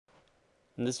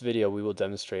In this video, we will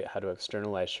demonstrate how to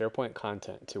externalize SharePoint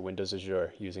content to Windows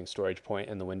Azure using StoragePoint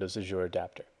and the Windows Azure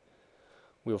adapter.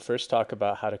 We will first talk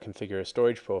about how to configure a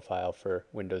storage profile for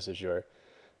Windows Azure.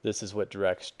 This is what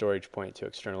directs StoragePoint to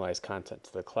externalize content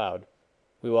to the cloud.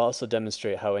 We will also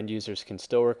demonstrate how end users can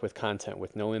still work with content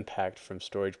with no impact from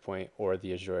StoragePoint or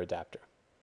the Azure adapter.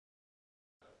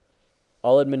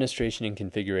 All administration and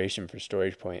configuration for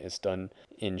StoragePoint is done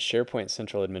in SharePoint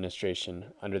Central Administration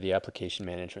under the Application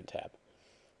Management tab.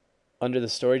 Under the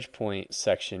StoragePoint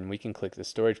section, we can click the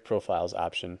Storage Profiles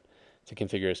option to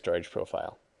configure a storage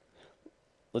profile.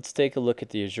 Let's take a look at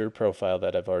the Azure profile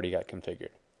that I've already got configured.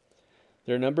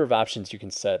 There are a number of options you can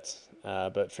set,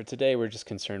 but for today we're just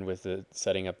concerned with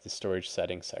setting up the storage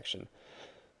settings section.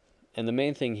 And the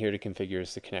main thing here to configure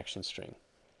is the connection string.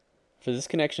 For this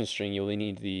connection string, you'll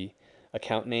need the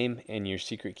account name and your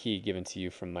secret key given to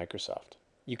you from Microsoft.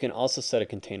 You can also set a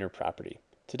container property.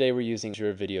 Today we're using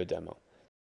Azure Video Demo.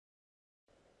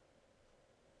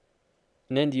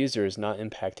 An end user is not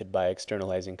impacted by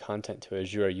externalizing content to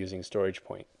Azure using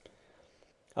StoragePoint.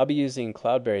 I'll be using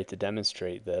Cloudberry to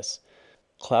demonstrate this.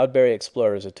 Cloudberry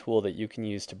Explorer is a tool that you can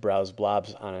use to browse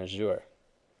blobs on Azure.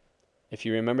 If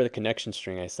you remember the connection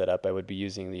string I set up, I would be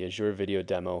using the Azure Video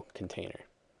Demo container.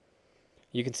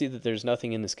 You can see that there's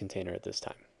nothing in this container at this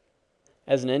time.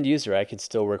 As an end user, I can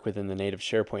still work within the native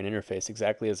SharePoint interface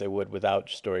exactly as I would without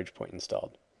StoragePoint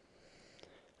installed.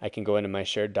 I can go into my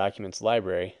shared documents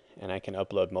library and I can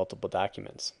upload multiple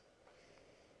documents.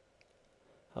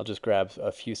 I'll just grab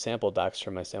a few sample docs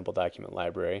from my sample document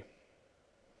library.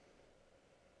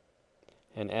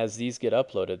 And as these get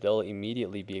uploaded, they'll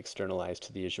immediately be externalized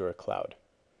to the Azure cloud.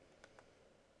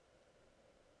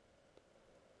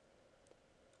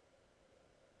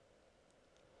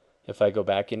 If I go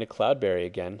back into Cloudberry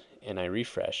again and I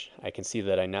refresh, I can see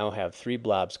that I now have 3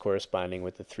 blobs corresponding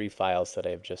with the 3 files that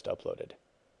I have just uploaded.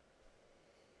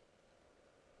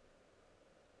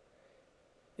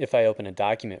 If I open a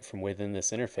document from within this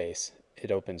interface,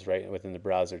 it opens right within the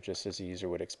browser just as a user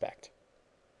would expect.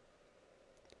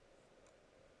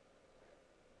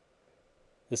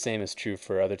 The same is true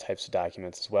for other types of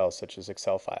documents as well, such as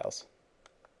Excel files.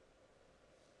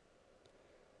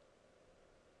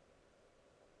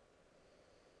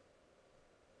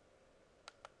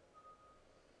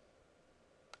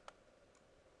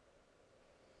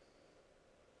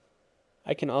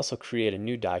 I can also create a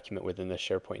new document within the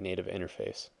SharePoint native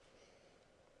interface.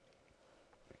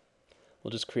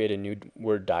 We'll just create a new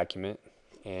Word document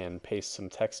and paste some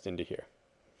text into here.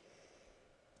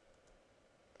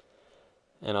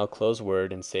 And I'll close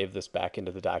Word and save this back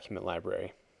into the document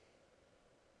library.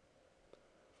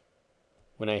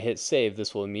 When I hit save,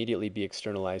 this will immediately be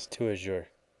externalized to Azure.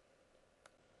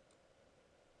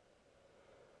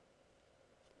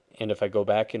 And if I go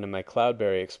back into my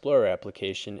Cloudberry Explorer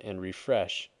application and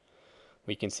refresh,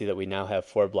 we can see that we now have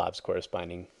 4 blobs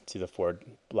corresponding to the 4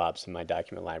 blobs in my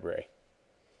document library.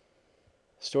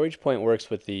 StoragePoint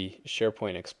works with the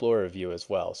SharePoint Explorer view as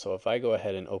well, so if I go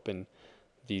ahead and open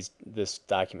this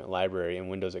document library in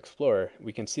Windows Explorer,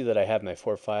 we can see that I have my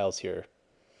 4 files here.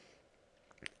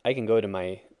 I can go to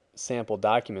my sample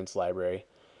documents library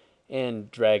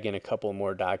and drag in a couple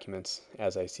more documents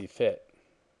as I see fit.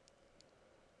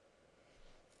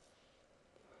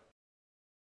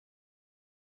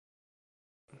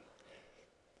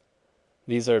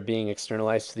 These are being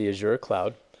externalized to the Azure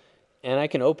cloud, and I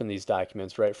can open these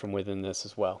documents right from within this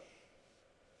as well.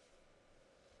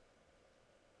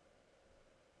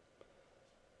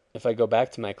 If I go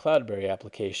back to my Cloudberry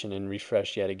application and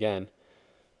refresh yet again,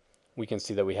 we can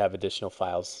see that we have additional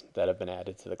files that have been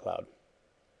added to the cloud.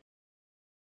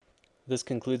 This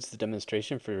concludes the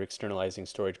demonstration for externalizing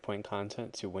StoragePoint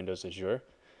content to Windows Azure.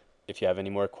 If you have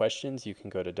any more questions, you can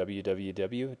go to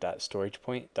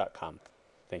www.storagepoint.com.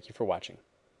 Thank you for watching.